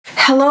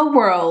Hello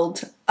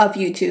world of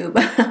YouTube.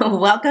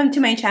 Welcome to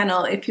my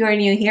channel. If you are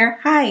new here,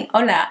 hi,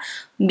 hola,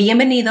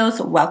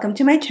 bienvenidos, welcome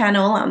to my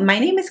channel. My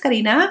name is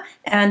Karina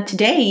and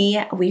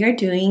today we are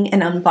doing an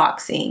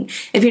unboxing.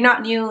 If you're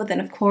not new, then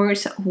of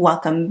course,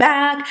 welcome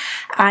back.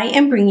 I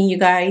am bringing you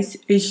guys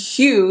a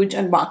huge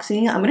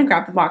unboxing. I'm gonna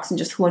grab the box in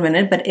just 1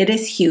 minute, but it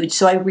is huge.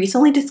 So I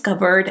recently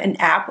discovered an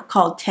app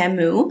called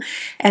Temu,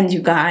 and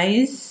you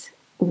guys,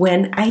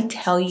 when I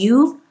tell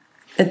you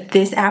that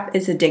this app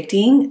is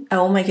addicting,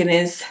 oh my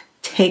goodness,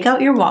 take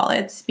out your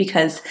wallets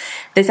because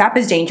this app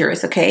is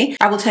dangerous, okay?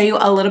 I will tell you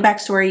a little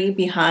backstory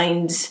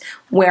behind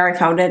where I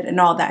found it and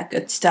all that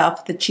good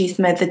stuff, the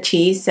chisme, the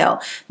tea. So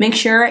make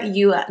sure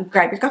you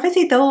grab your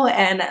cafecito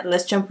and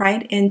let's jump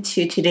right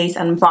into today's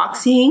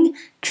unboxing,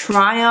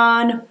 try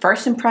on,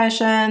 first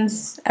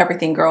impressions,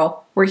 everything,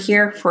 girl. We're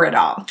here for it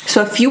all.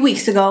 So a few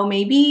weeks ago,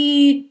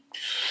 maybe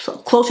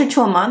closer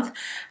to a month,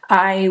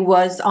 I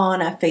was on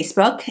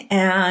Facebook,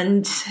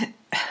 and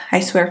I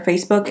swear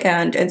Facebook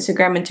and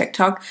Instagram and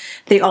TikTok,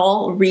 they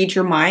all read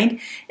your mind.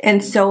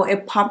 And so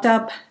it popped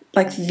up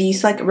like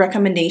these like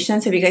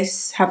recommendations. If you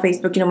guys have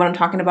Facebook, you know what I'm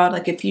talking about.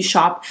 Like if you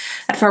shop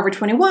at Forever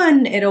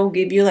 21, it'll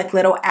give you like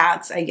little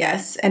ads, I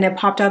guess. And it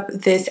popped up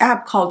this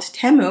app called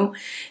Temu,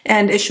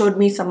 and it showed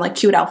me some like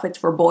cute outfits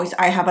for boys.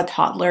 I have a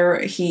toddler.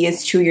 He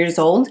is 2 years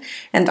old,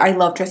 and I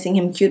love dressing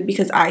him cute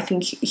because I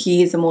think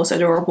he is the most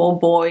adorable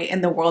boy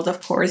in the world.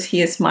 Of course,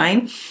 he is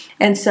mine.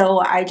 And so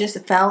I just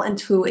fell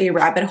into a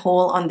rabbit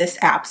hole on this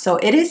app. So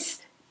it is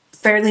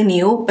fairly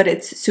new, but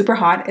it's super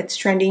hot. It's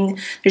trending.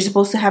 They're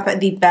supposed to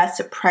have the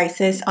best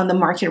prices on the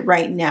market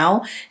right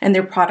now, and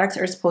their products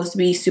are supposed to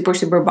be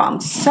super bomb.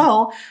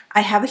 So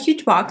I have a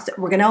huge box.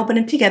 We're gonna open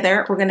it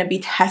together. We're gonna be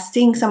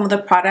testing some of the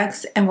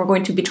products, and we're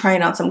going to be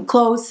trying on some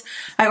clothes.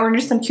 I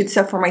ordered some cute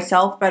stuff for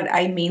myself, but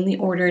I mainly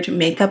ordered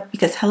makeup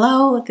because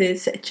hello,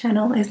 this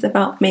channel is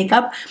about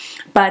makeup.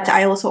 But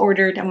I also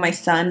ordered my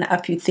son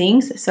a few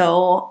things.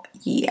 So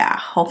yeah,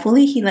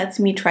 hopefully he lets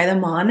me try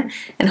them on,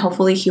 and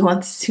hopefully he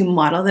wants to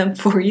model them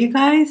for you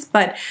guys.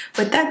 But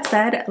with that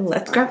said,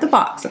 let's grab the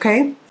box,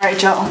 okay? All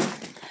right, y'all.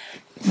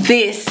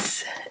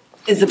 This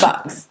is the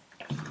box.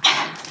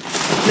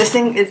 This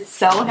thing is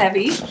so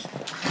heavy,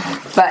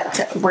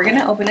 but we're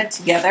gonna open it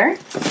together,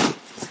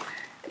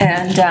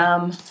 and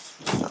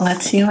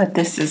let's see what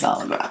this is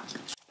all about.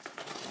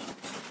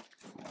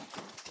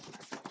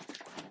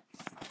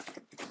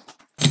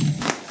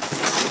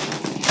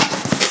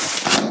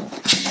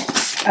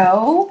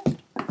 Oh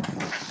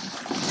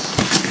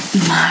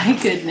my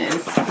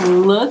goodness,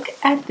 look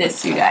at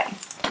this, you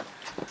guys.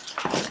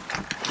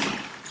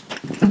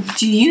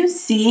 Do you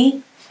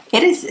see?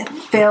 It is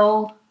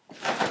filled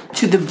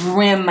to the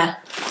brim.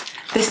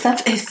 This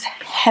stuff is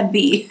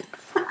heavy.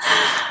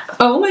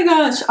 Oh my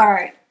gosh. All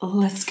right,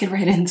 let's get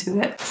right into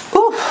it.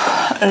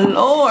 Oh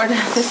Lord,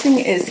 this thing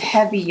is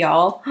heavy,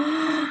 y'all.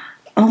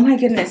 Oh my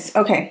goodness.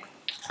 Okay,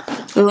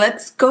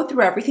 let's go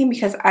through everything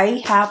because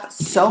I have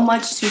so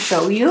much to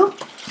show you.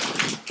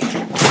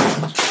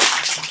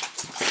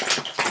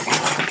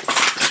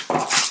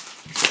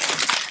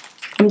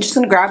 I'm just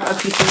gonna grab a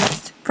few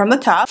things from the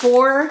top.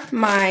 For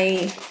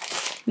my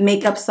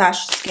makeup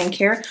slash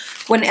skincare,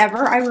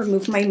 whenever I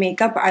remove my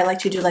makeup, I like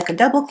to do like a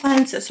double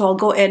cleanse. So I'll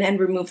go in and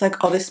remove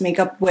like all this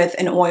makeup with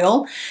an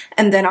oil,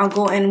 and then I'll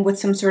go in with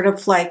some sort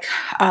of like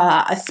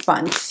a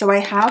sponge. So I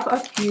have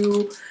a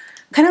few,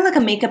 kind of like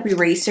a makeup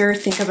eraser,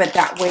 think of it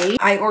that way.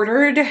 I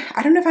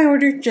don't know if I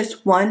ordered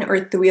just 1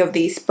 or 3 of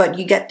these, but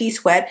you get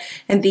these wet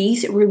and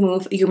these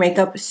remove your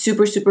makeup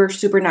super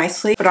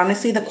nicely. But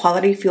honestly, the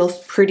quality feels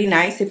pretty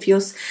nice. It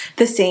feels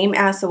the same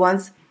as the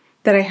ones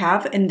that I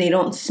have, and they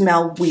don't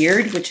smell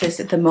weird, which is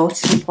the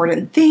most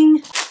important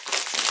thing.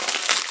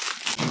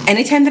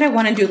 Anytime that I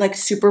want to do like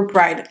super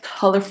bright,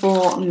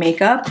 colorful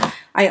makeup,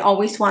 I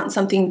always want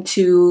something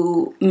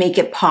to make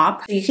it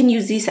pop. You can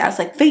use these as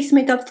like face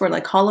makeup for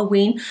like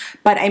Halloween,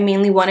 but I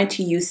mainly wanted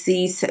to use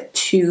these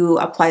to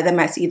apply them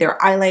as either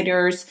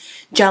eyeliners,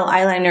 gel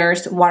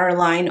eyeliners,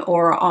 waterline,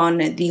 or on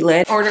the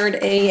lid. Ordered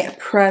a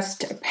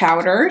pressed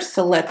powder,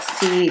 so let's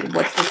see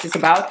what this is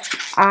about.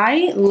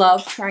 I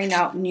love trying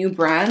out new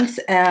brands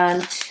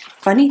and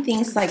funny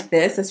things like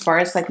this as far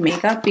as like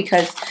makeup,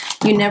 because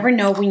you never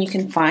know when you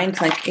can find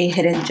like a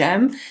hidden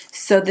gem.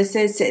 So this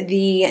is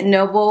the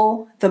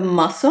NOVO The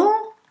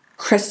Muscle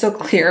Crystal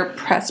Clear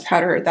Pressed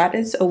Powder. That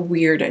is a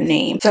weird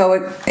name.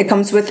 So it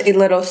comes with a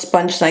little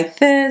sponge like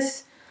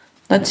this.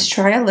 Let's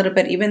try a little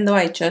bit, even though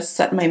I just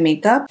set my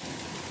makeup.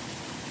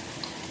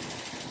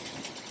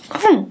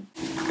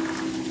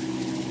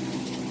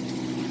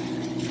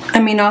 I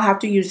mean, I'll have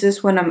to use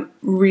this when I'm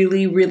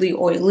really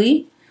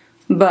oily,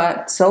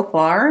 but so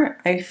far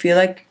I feel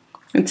like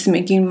it's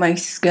making my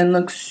skin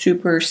look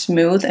super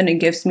smooth, and it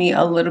gives me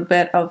a little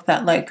bit of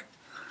that like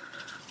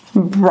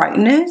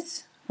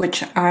brightness,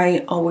 which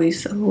I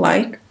always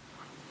like.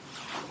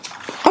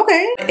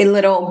 Okay, a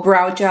little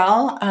brow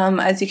gel.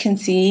 As you can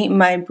see,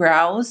 my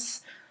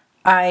brows,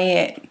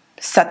 I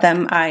set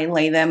them, I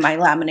lay them, I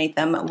laminate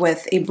them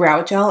with a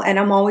brow gel, and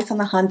I'm always on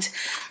the hunt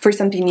for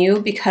something new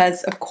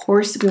because of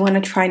course we want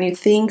to try new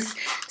things.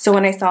 So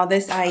when I saw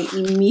this, I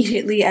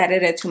immediately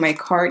added it to my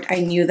cart.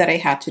 I knew that I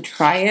had to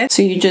try it.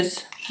 So you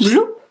just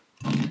bloop.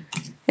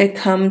 It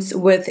comes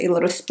with a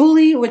little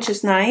spoolie, which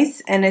is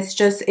nice, and it's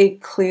just a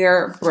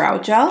clear brow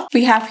gel.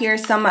 We have here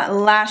some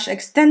lash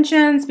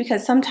extensions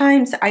because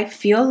sometimes I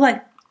feel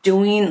like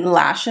doing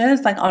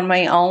lashes like on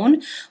my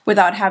own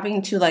without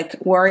having to like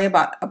worry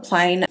about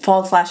applying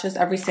false lashes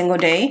every single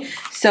day.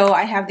 So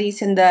I have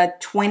these in the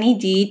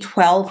 20D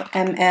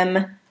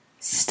 12mm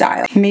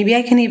style. Maybe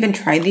I can even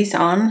try these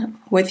on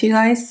with you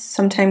guys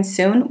sometime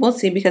soon. We'll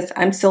see because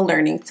I'm still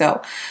learning.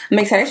 So I'm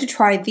excited to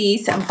try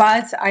these,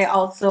 but I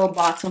also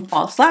bought some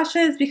false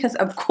lashes because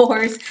of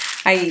course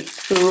I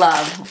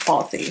love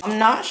falsies. I'm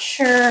not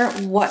sure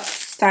what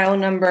style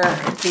number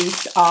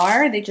these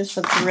are. They just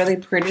look really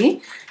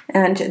pretty.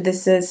 And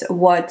this is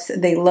what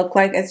they look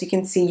like. As you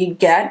can see, you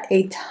get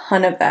a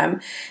ton of them.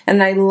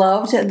 And I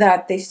loved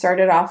that they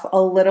started off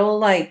a little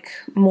like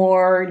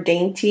more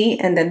dainty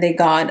and then they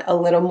got a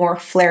little more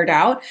flared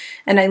out.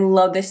 And I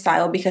love this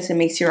style because it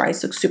makes your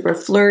eyes look super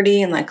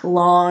flirty and like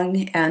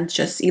long and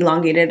just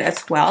elongated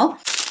as well.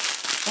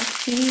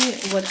 Let's see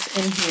what's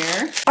in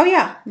here. Oh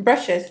yeah,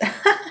 brushes.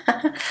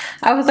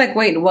 I was like,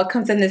 wait, what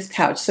comes in this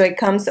pouch? So it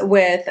comes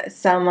with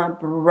some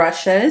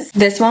brushes.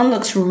 This one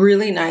looks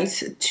really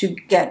nice to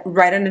get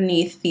right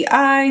underneath the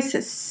eyes.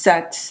 It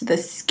sets the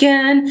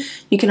skin.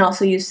 You can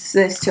also use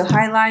this to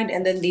highlight.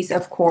 And then these,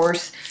 of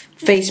course,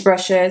 face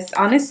brushes.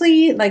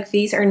 Honestly, like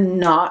these are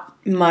not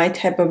my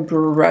type of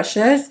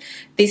brushes.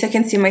 These I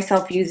can see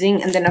myself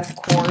using. And then, of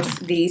course,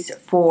 these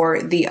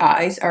for the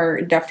eyes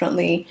are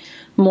definitely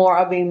more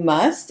of a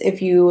must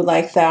if you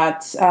like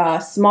that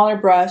smaller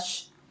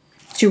brush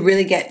to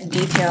really get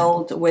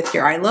detailed with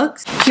your eye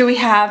looks. Here we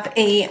have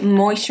a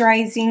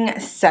moisturizing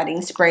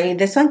setting spray.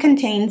 This one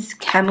contains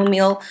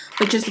chamomile,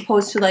 which is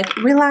supposed to like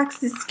relax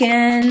the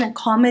skin,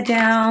 calm it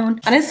down.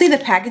 Honestly, the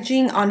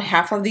packaging on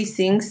half of these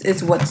things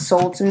is what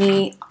sold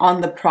me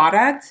on the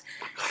product.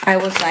 I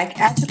was like,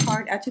 add to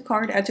cart, add to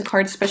cart, add to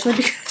cart, especially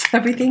because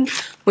everything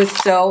was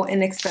so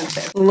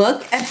inexpensive.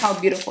 Look at how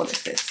beautiful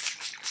this is.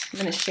 I'm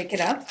gonna shake it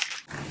up.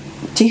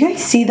 Do you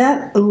guys see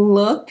that?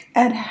 Look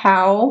at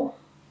how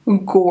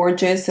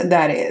gorgeous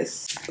that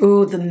is.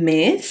 Ooh, the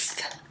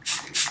mist.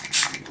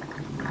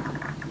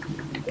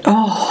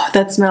 Oh,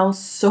 that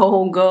smells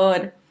so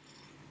good.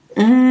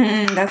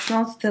 That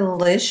smells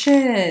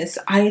delicious.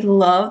 I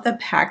love the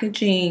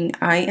packaging.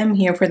 I am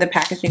here for the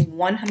packaging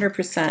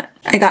 100%.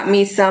 I got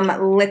me some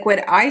liquid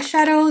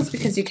eyeshadows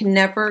because you can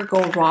never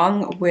go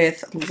wrong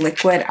with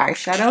liquid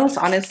eyeshadows.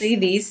 Honestly,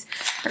 these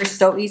are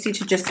so easy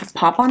to just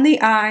pop on the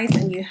eyes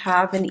and you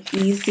have an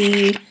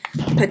easy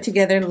put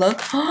together look.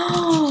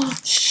 Oh,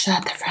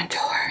 shut the front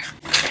door.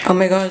 Oh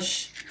my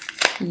gosh.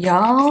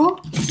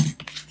 Y'all,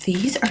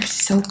 these are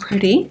so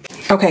pretty.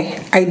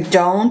 Okay, I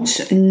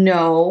don't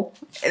know.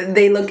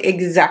 They look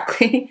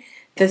exactly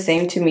the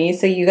same to me,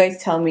 so you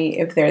guys tell me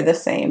if they're the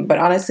same, but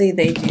honestly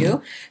they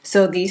do.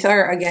 So these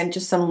are, again,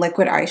 just some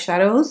liquid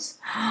eyeshadows.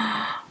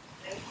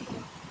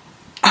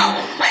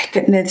 Oh my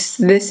goodness,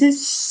 this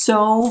is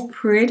so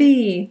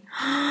pretty.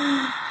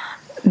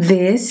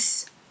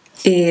 This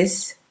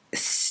is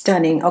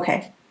stunning.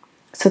 Okay,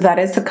 so that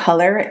is the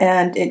color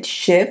and it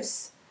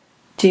shifts.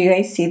 Do you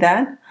guys see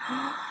that?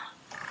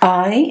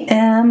 I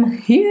am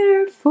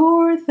here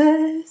for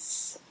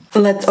this.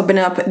 Let's open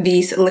up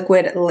these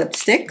liquid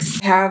lipsticks.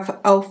 I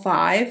have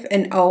 05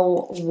 and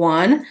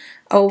 01.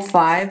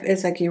 05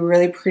 is like a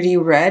really pretty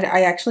red.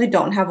 I actually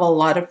don't have a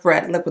lot of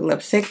red liquid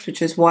lipsticks, which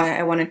is why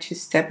I wanted to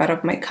step out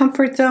of my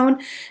comfort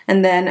zone.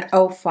 And then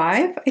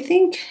 05, I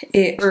think,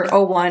 or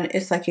 01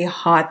 is like a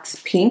hot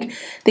pink.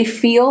 They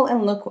feel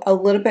and look a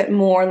little bit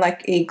more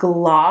like a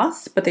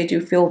gloss, but they do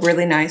feel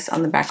really nice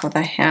on the back of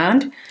the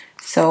hand.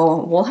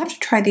 So we'll have to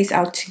try these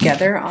out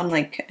together on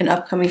like an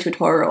upcoming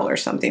tutorial or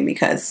something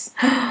because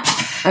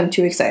I'm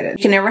too excited.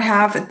 You can never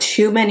have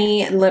too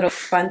many little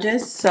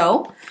sponges,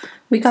 so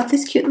we got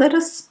this cute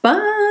little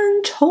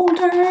sponge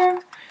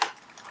holder.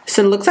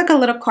 So it looks like a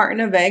little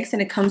carton of eggs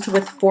and it comes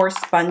with 4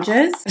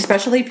 sponges.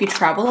 Especially if you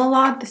travel a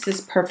lot, this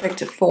is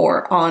perfect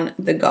for on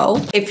the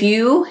go. If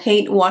you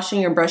hate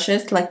washing your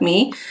brushes like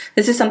me,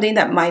 this is something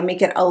that might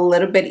make it a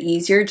little bit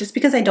easier just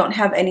because I don't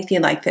have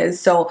anything like this.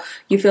 So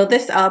you fill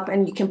this up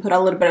and you can put a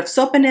little bit of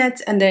soap in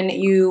it and then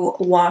you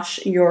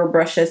wash your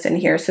brushes in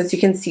here. So as you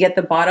can see at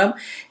the bottom,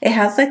 it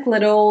has like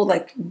little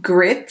like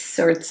grits,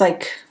 or it's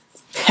like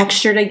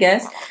textured, I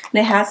guess,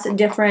 and it has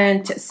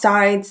different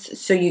sides,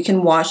 so you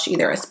can wash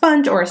either a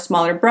sponge or a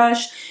smaller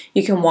brush.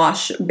 You can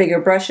wash bigger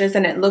brushes,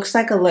 and it looks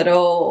like a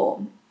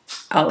little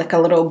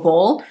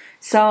bowl.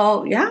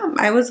 So yeah,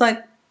 I was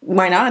like,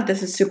 why not?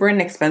 This is super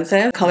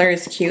inexpensive. Color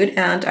is cute,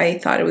 and I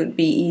thought it would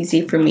be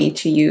easy for me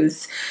to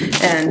use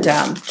and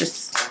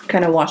just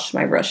kind of wash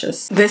my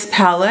brushes. This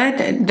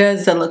palette,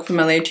 does it look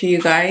familiar to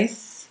you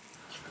guys?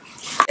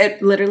 It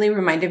literally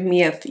reminded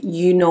me of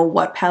You Know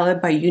What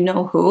palette by You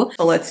Know Who.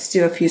 So let's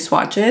do a few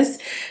swatches.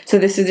 So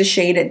this is the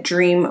shade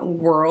Dream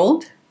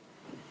World.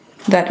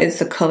 That is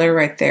the color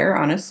right there,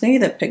 honestly.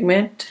 The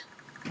pigment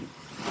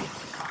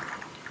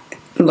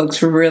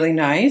looks really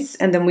nice.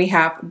 And then we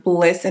have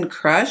Bliss and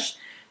Crush.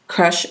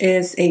 Crush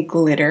is a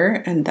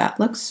glitter, and that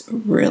looks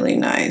really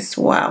nice.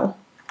 Wow.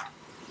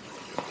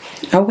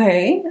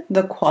 Okay,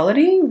 the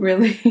quality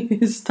really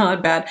is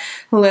not bad.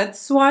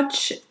 Let's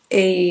swatch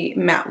a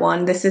matte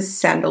one. This is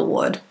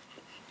Sandalwood.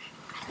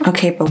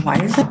 Okay, but why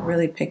is that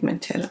really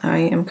pigmented? I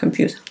am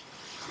confused.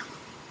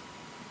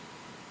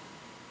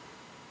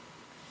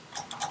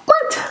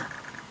 What?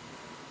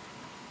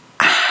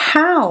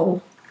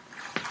 How?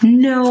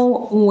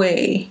 No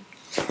way.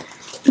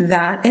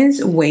 That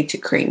is way too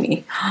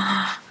creamy.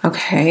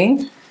 Okay.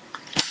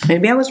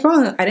 Maybe I was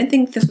wrong. I didn't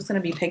think this was going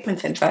to be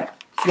pigmented, but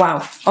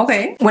wow.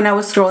 Okay. When I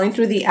was scrolling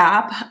through the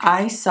app,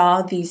 I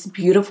saw these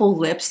beautiful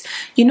lips.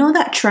 You know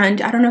that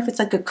trend? I don't know if it's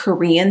like a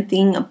Korean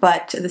thing,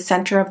 but the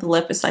center of the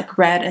lip is like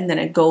red and then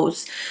it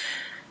goes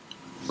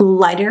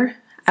lighter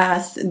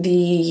as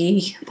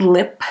the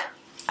lip.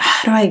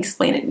 How do I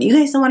explain it? You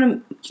guys don't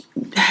want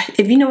to,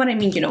 if you know what I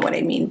mean, you know what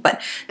I mean. But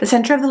the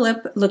center of the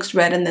lip looks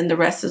red and then the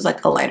rest is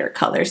like a lighter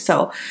color.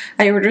 So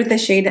I ordered the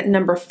shade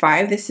number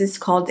 5. This is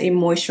called a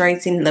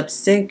moisturizing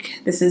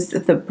lipstick. This is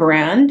the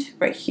brand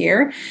right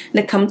here. And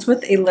it comes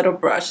with a little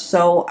brush.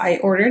 So I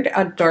ordered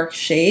a dark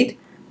shade.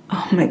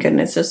 Oh my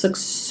goodness, this looks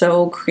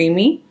so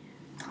creamy.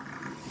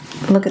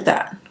 Look at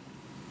that.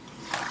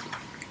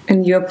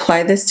 And you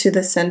apply this to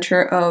the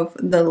center of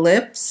the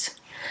lips.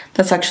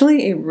 That's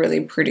actually a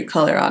really pretty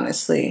color,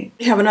 honestly.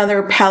 We have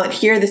another palette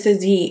here. This is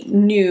the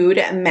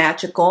Nude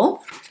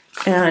Magical.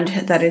 And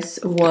that is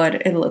what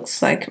it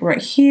looks like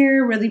right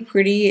here. Really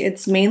pretty.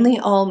 It's mainly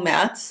all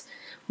mattes.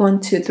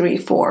 1, 2, 3,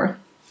 4.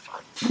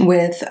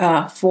 With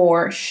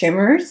 4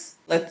 shimmers.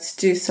 Let's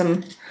do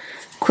some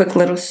quick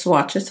little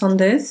swatches on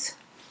this.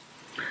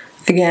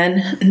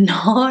 Again,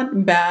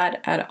 not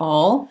bad at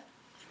all.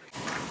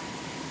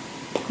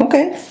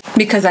 Okay.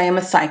 Because I am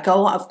a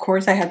psycho, of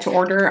course I had to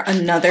order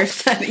another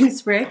setting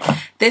spray.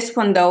 This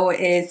one though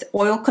is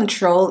Oil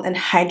Control and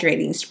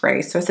Hydrating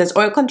Spray. So it says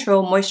Oil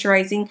Control,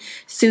 Moisturizing,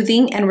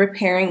 Soothing, and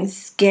Repairing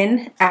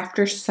Skin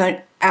After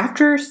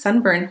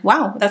Sunburn.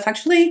 Wow, that's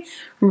actually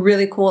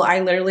really cool. I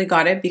literally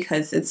got it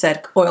because it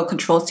said Oil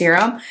Control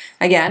Serum.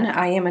 Again,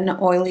 I am an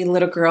oily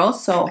little girl,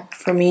 so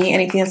for me,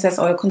 anything that says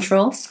Oil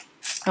Control,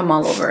 I'm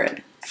all over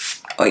it.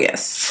 Oh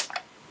yes.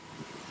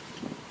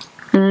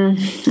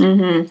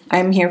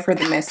 I'm here for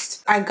the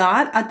mist. I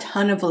got a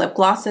ton of lip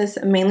glosses,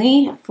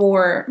 mainly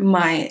for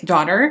my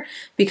daughter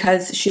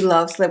because she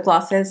loves lip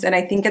glosses, and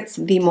I think it's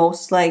the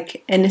most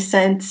like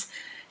innocent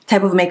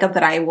type of makeup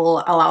that I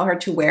will allow her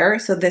to wear.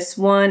 So this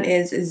one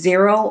is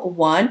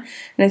 01, and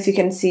as you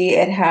can see,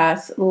 it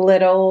has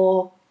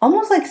little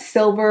almost like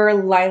silver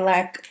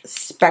lilac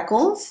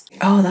speckles.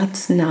 Oh,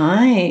 that's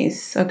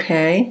nice.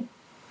 Okay.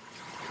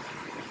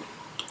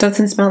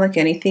 Doesn't smell like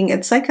anything.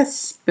 It's like a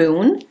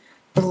spoon.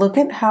 But look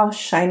at how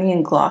shiny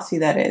and glossy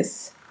that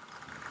is.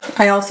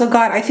 I also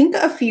got, I think,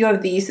 a few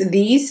of these.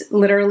 These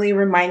literally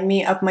remind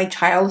me of my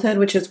childhood,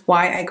 which is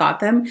why I got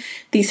them.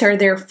 These are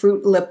their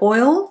fruit lip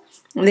oil.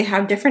 They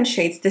have different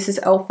shades. This is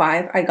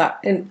 05. I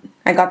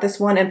got this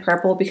one in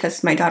purple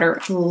because my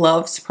daughter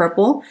loves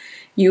purple.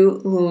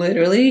 You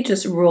literally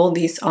just roll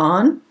these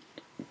on.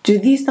 Do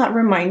these not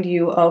remind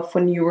you of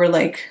when you were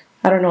like,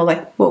 I don't know,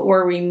 like what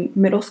were we,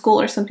 middle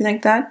school or something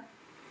like that?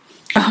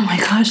 Oh my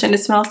gosh, and it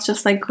smells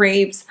just like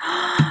grapes.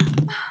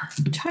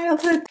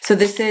 Childhood. So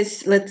this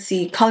is, let's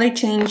see, Color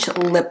Change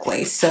Lip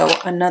Glaze. So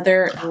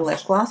another lip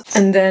gloss.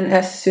 And then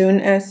as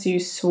soon as you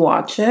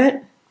swatch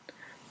it,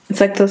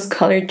 it's like those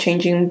color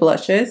changing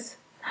blushes.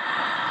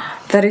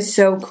 That is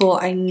so cool.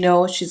 I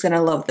know she's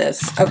gonna love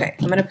this. Okay,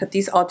 I'm gonna put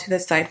these all to the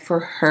side for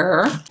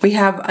her. We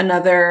have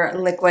another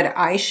liquid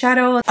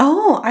eyeshadow.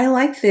 Oh, I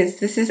like this.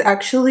 This is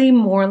actually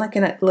more like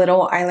a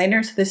little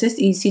eyeliner. So this is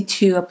easy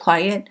to apply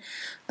it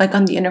like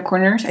on the inner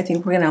corners. I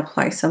think we're gonna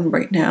apply some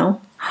right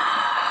now.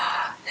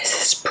 This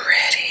is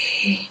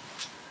pretty.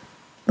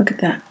 Look at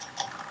that.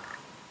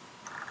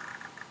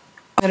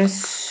 That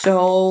is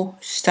so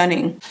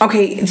stunning.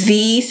 Okay,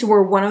 these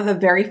were one of the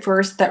very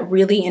first that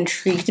really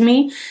intrigued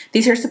me.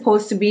 These are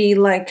supposed to be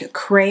like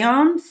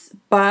crayons,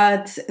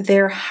 but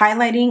they're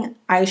highlighting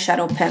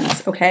eyeshadow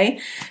pens, okay?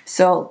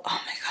 So,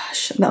 oh my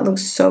gosh, that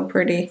looks so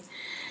pretty.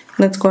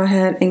 Let's go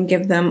ahead and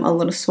give them a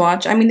little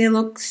swatch. I mean, they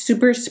look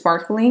super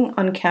sparkling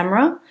on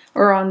camera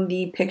or on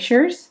the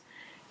pictures.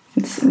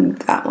 It's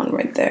that one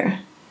right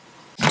there.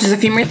 Just a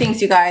few more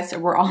things, you guys.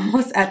 We're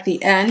almost at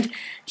the end.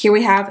 Here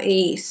we have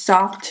a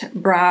soft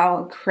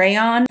brow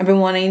crayon. I've been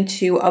wanting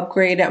to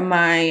upgrade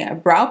my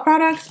brow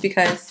products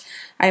because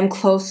I'm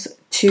close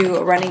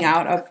to running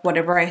out of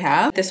whatever I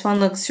have. This one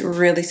looks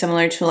really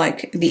similar to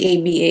like the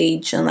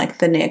ABH and like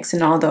the NYX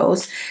and all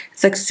those.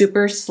 It's like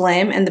super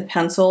slim and the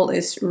pencil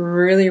is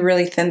really,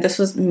 really thin. This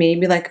was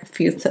maybe like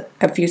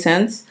a few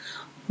cents.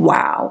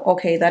 Wow.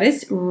 Okay, that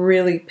is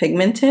really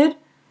pigmented.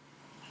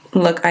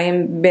 Look, I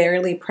am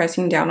barely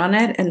pressing down on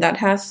it, and that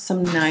has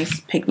some nice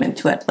pigment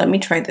to it. Let me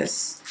try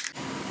this.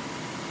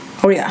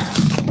 Oh yeah,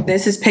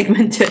 this is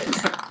pigmented.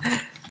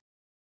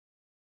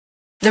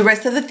 The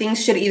rest of the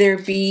things should either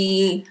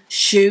be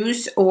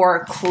shoes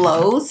or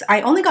clothes.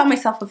 I only got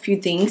myself a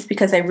few things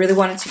because I really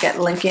wanted to get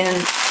Lincoln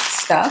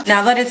stuff.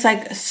 Now that it's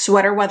like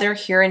sweater weather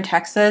here in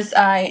Texas,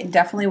 I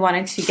definitely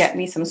wanted to get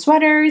me some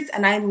sweaters,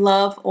 and I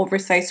love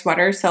oversized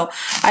sweaters, so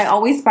I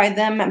always buy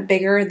them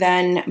bigger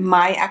than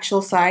my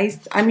actual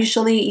size. I'm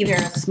usually either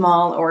a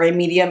small or a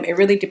medium. It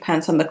really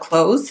depends on the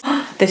clothes.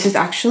 This is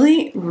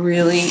actually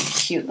really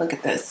cute. Look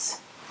at this.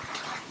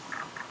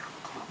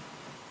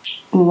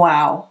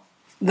 Wow.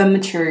 The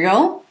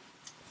material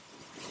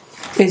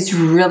is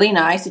really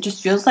nice. It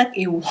just feels like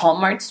a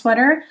Walmart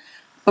sweater.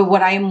 But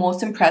what I am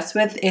most impressed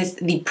with is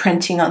the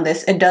printing on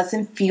this. It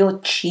doesn't feel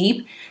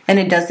cheap, and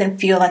it doesn't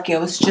feel like it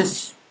was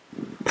just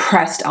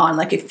pressed on.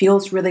 Like, it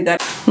feels really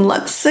good.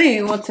 Let's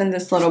see what's in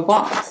this little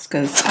box,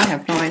 because I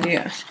have no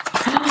idea.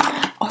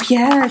 Oh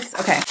yes,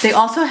 okay. They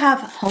also have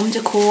home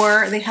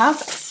decor. They have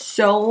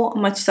so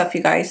much stuff,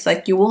 you guys.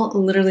 Like, you will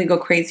literally go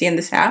crazy in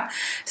this app.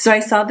 So I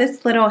saw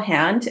this little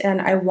hand,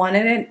 and I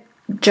wanted it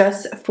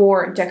just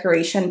for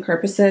decoration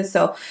purposes.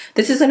 So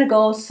this is gonna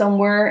go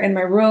somewhere in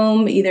my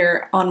room,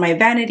 either on my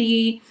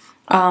vanity,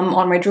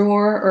 on my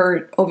drawer,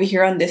 or over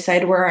here on this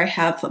side where I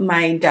have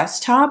my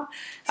desktop.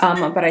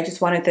 But I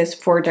just wanted this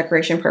for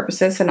decoration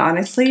purposes, and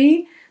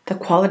honestly, the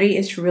quality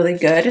is really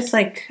good. It's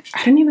like,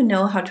 I don't even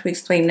know how to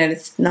explain it.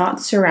 It's not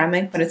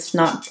ceramic, but it's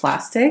not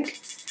plastic.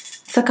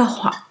 It's like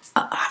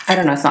I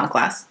don't know, it's not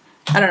glass.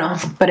 I don't know,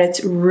 but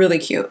it's really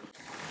cute.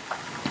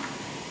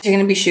 They're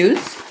gonna be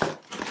shoes.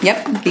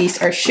 Yep,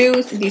 these are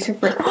shoes. These are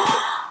for...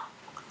 Oh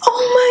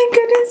my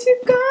goodness, you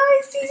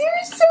guys! These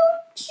are so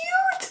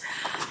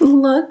cute!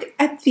 Look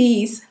at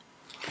these.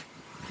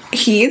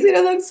 He's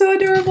gonna look so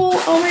adorable.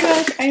 Oh my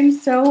gosh, I'm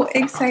so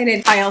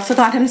excited. I also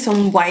got him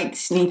some white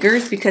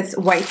sneakers because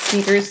white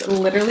sneakers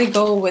literally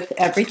go with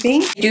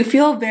everything. They do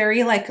feel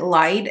very like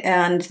light,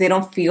 and they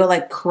don't feel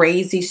like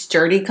crazy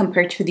sturdy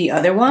compared to the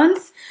other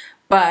ones.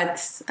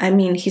 But, I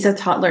mean, he's a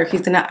toddler.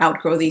 He's going to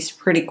outgrow these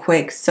pretty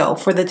quick. So,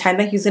 for the time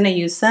that he's going to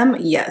use them,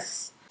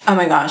 yes. Oh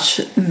my gosh,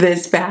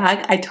 this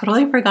bag. I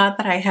totally forgot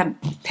that I had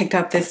picked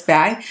up this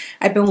bag.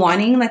 I've been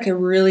wanting, like, a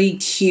really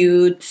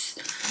cute,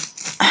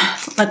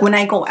 like, when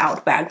I go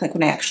out bag. Like,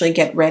 when I actually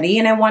get ready.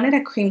 And I wanted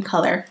a cream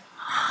color.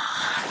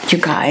 You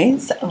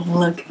guys,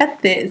 look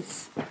at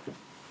this.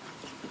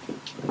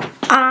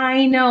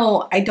 I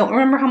know. I don't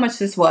remember how much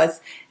this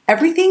was.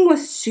 Everything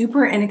was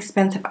super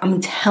inexpensive. I'm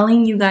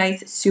telling you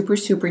guys, super,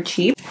 super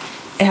cheap.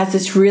 It has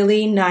this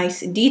really nice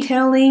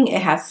detailing.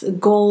 It has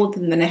gold,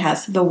 and then it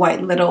has the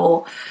white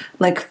little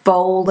like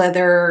faux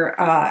leather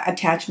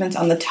attachments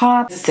on the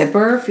top. The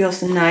zipper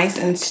feels nice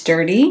and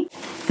sturdy.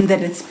 And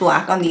then it's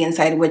black on the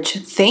inside, which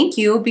thank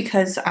you,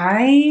 because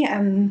I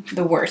am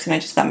the worst and I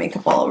just got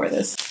makeup all over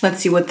this. Let's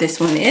see what this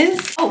one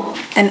is. Oh,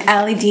 an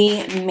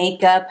LED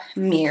makeup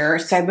mirror.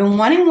 So I've been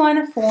wanting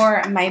one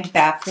for my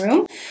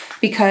bathroom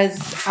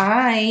because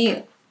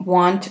I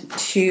want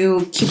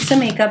to keep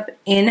some makeup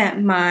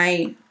in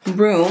my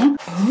room.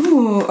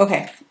 Ooh,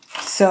 okay.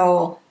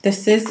 So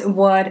this is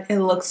what it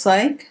looks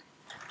like.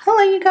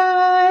 Hello, you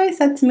guys.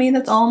 That's me.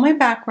 That's all my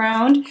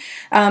background.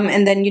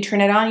 And then you turn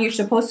it on. You're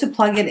supposed to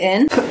plug it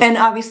in and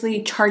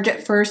obviously charge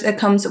it first. It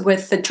comes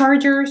with the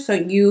charger. So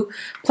you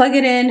plug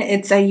it in.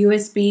 It's a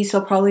USB. So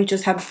probably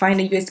just have to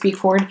find a USB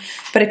cord.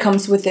 But it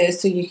comes with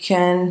this so you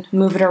can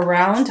move it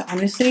around.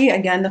 Honestly,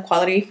 again, the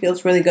quality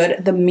feels really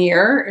good. The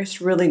mirror is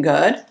really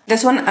good.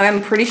 This one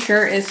I'm pretty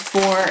sure is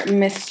for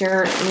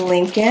Mr.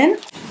 Lincoln.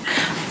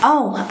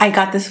 Oh, I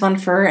got this one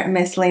for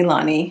Miss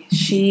Leilani.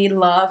 She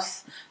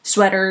loves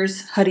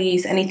sweaters,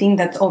 hoodies, anything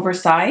that's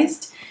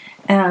oversized.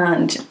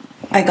 And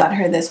I got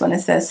her this one. It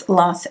says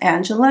Los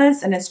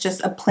Angeles, and it's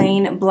just a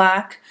plain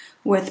black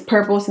with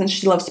purple since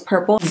she loves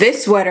purple.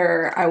 This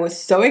sweater I was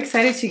so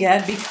excited to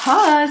get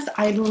because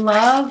I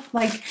love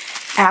like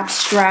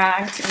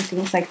abstract and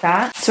things like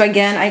that. So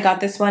again, I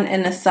got this one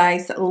in a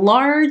size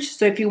large.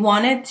 So if you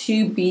want it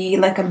to be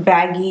like a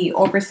baggy,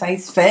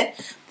 oversized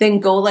fit,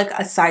 then go like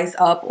a size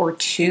up or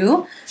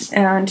two.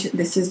 And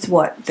this is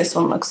what this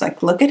one looks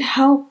like. Look at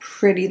how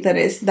pretty that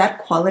is. That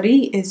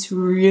quality is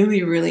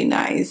really, really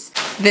nice.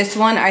 This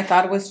one I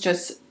thought was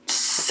just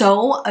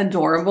so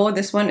adorable.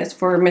 This one is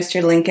for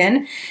Mr.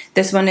 Lincoln.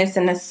 This one is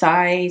in a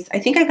size, I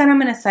think I got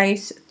him in a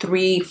size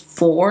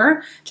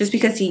 3-4, just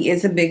because he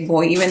is a big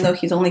boy, even though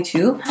he's only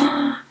 2.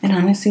 And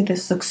honestly,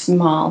 this looks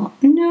small.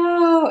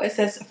 No, it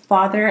says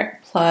father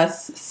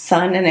plus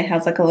son, and it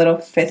has like a little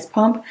fist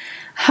pump.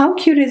 How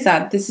cute is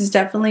that? This is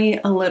definitely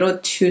a little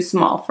too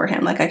small for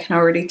him. Like, I can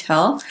already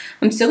tell.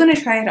 I'm still gonna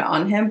try it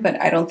on him, but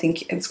I don't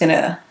think he's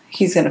gonna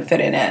fit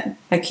in it.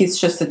 Like, he's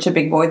just such a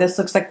big boy. This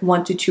looks like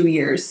 1 to 2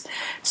 years.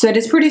 So it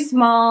is pretty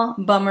small,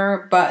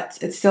 bummer, but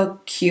it's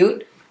still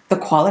cute. The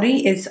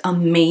quality is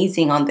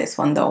amazing on this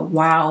one though.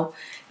 Wow.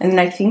 And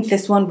I think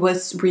this one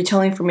was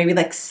retailing for maybe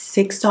like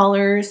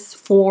 $6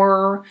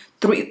 for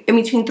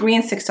between $3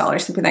 and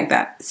 $6, something like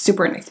that.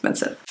 Super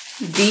inexpensive.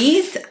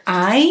 These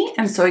I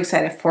am so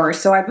excited for.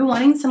 So I've been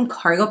wanting some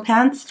cargo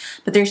pants,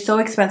 but they're so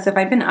expensive.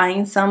 I've been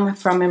eyeing some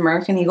from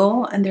American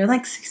Eagle and they're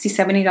like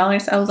 $60,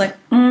 $70. I was like,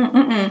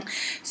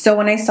 So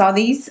when I saw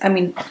these, I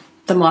mean,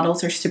 the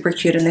models are super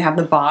cute and they have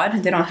the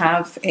bod. They don't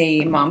have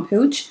a mom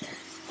pooch.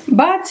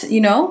 But,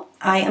 you know,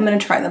 I am going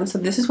to try them. So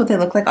this is what they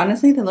look like.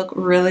 Honestly, they look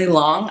really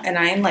long and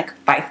I am like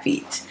 5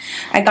 feet.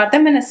 I got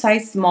them in a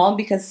size small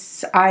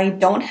because I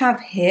don't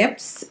have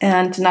hips,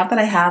 and not that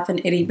I have an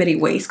itty bitty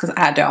waist, because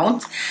I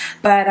don't.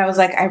 But I was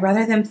like, I'd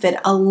rather them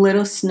fit a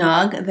little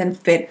snug than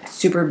fit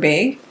super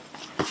big.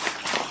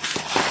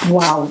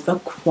 Wow, the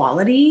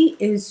quality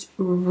is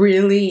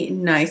really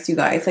nice, you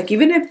guys. Like,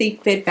 even if they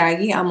fit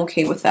baggy, I'm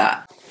okay with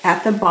that.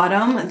 At the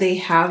bottom, they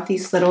have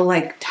these little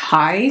like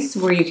ties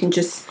where you can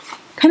just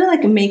kind of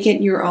like make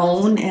it your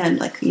own and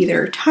like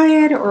either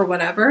tie it or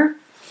whatever.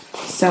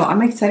 So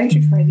I'm excited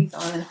to try these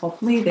on and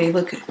hopefully they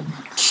look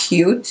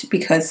cute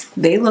because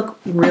they look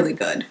really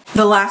good.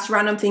 The last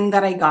random thing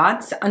that I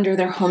got under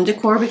their home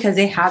decor, because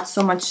they had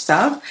so much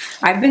stuff,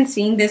 I've been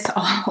seeing this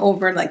all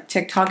over like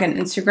TikTok and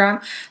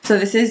Instagram. So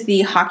this is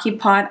the Hockey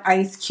Pot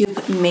Ice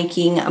Cube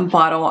Making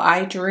Bottle.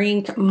 I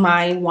drink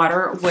my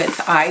water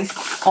with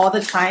ice all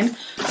the time,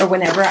 or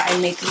whenever I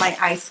make my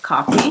iced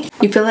coffee.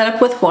 You fill it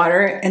up with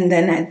water and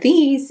then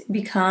these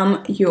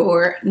become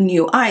your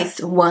new ice.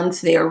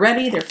 Once they are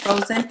ready, they're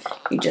frozen,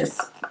 you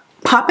just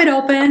pop it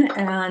open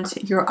and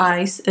your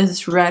ice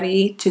is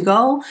ready to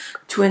go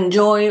to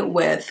enjoy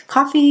with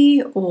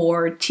coffee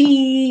or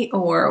tea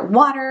or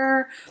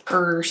water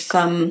or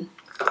some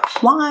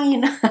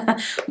wine.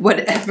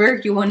 Whatever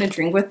you want to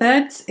drink with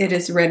it, it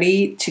is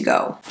ready to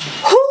go.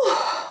 Whew.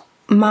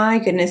 My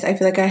goodness, I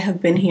feel like I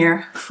have been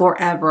here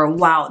forever.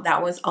 Wow,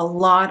 that was a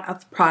lot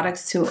of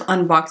products to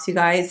unbox, you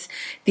guys.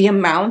 The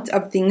amount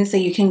of things that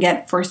you can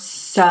get for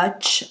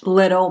such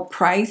little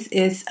price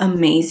is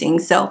amazing.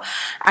 So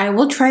I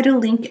will try to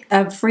link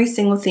every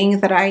single thing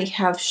that I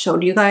have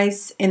showed you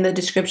guys in the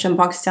description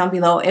box down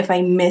below. If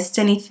I missed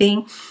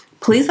anything,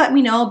 please let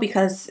me know,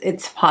 because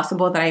it's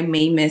possible that I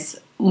may miss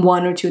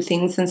one or two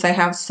things since I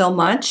have so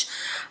much.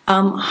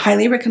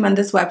 Highly recommend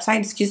this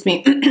website, excuse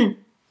me.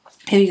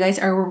 If you guys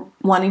are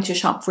wanting to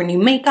shop for new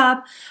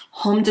makeup,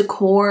 home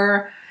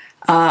decor,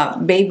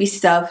 baby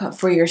stuff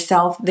for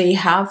yourself, they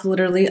have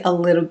literally a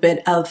little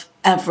bit of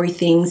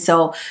everything.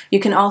 So you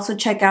can also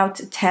check out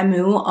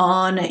Temu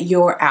on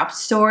your app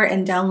store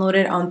and download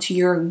it onto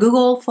your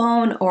Google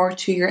phone or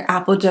to your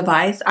Apple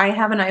device. I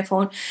have an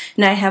iPhone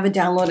and I have it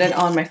downloaded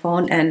on my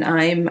phone and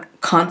I'm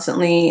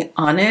constantly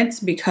on it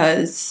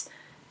because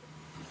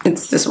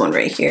it's this one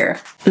right here.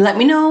 Let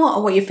me know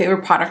what your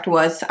favorite product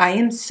was. I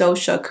am so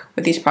shook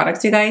with these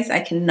products, you guys. I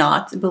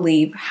cannot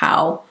believe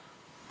how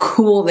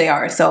cool they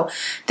are. So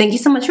thank you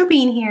so much for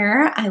being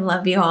here. I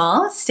love you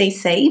all. Stay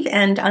safe.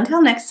 And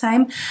until next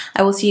time,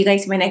 I will see you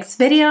guys in my next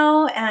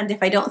video. And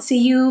if I don't see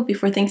you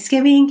before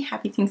Thanksgiving,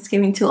 happy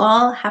Thanksgiving to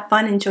all. Have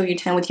fun. Enjoy your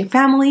time with your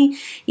family.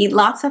 Eat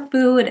lots of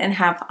food and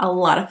have a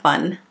lot of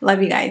fun.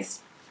 Love you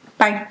guys.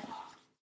 Bye.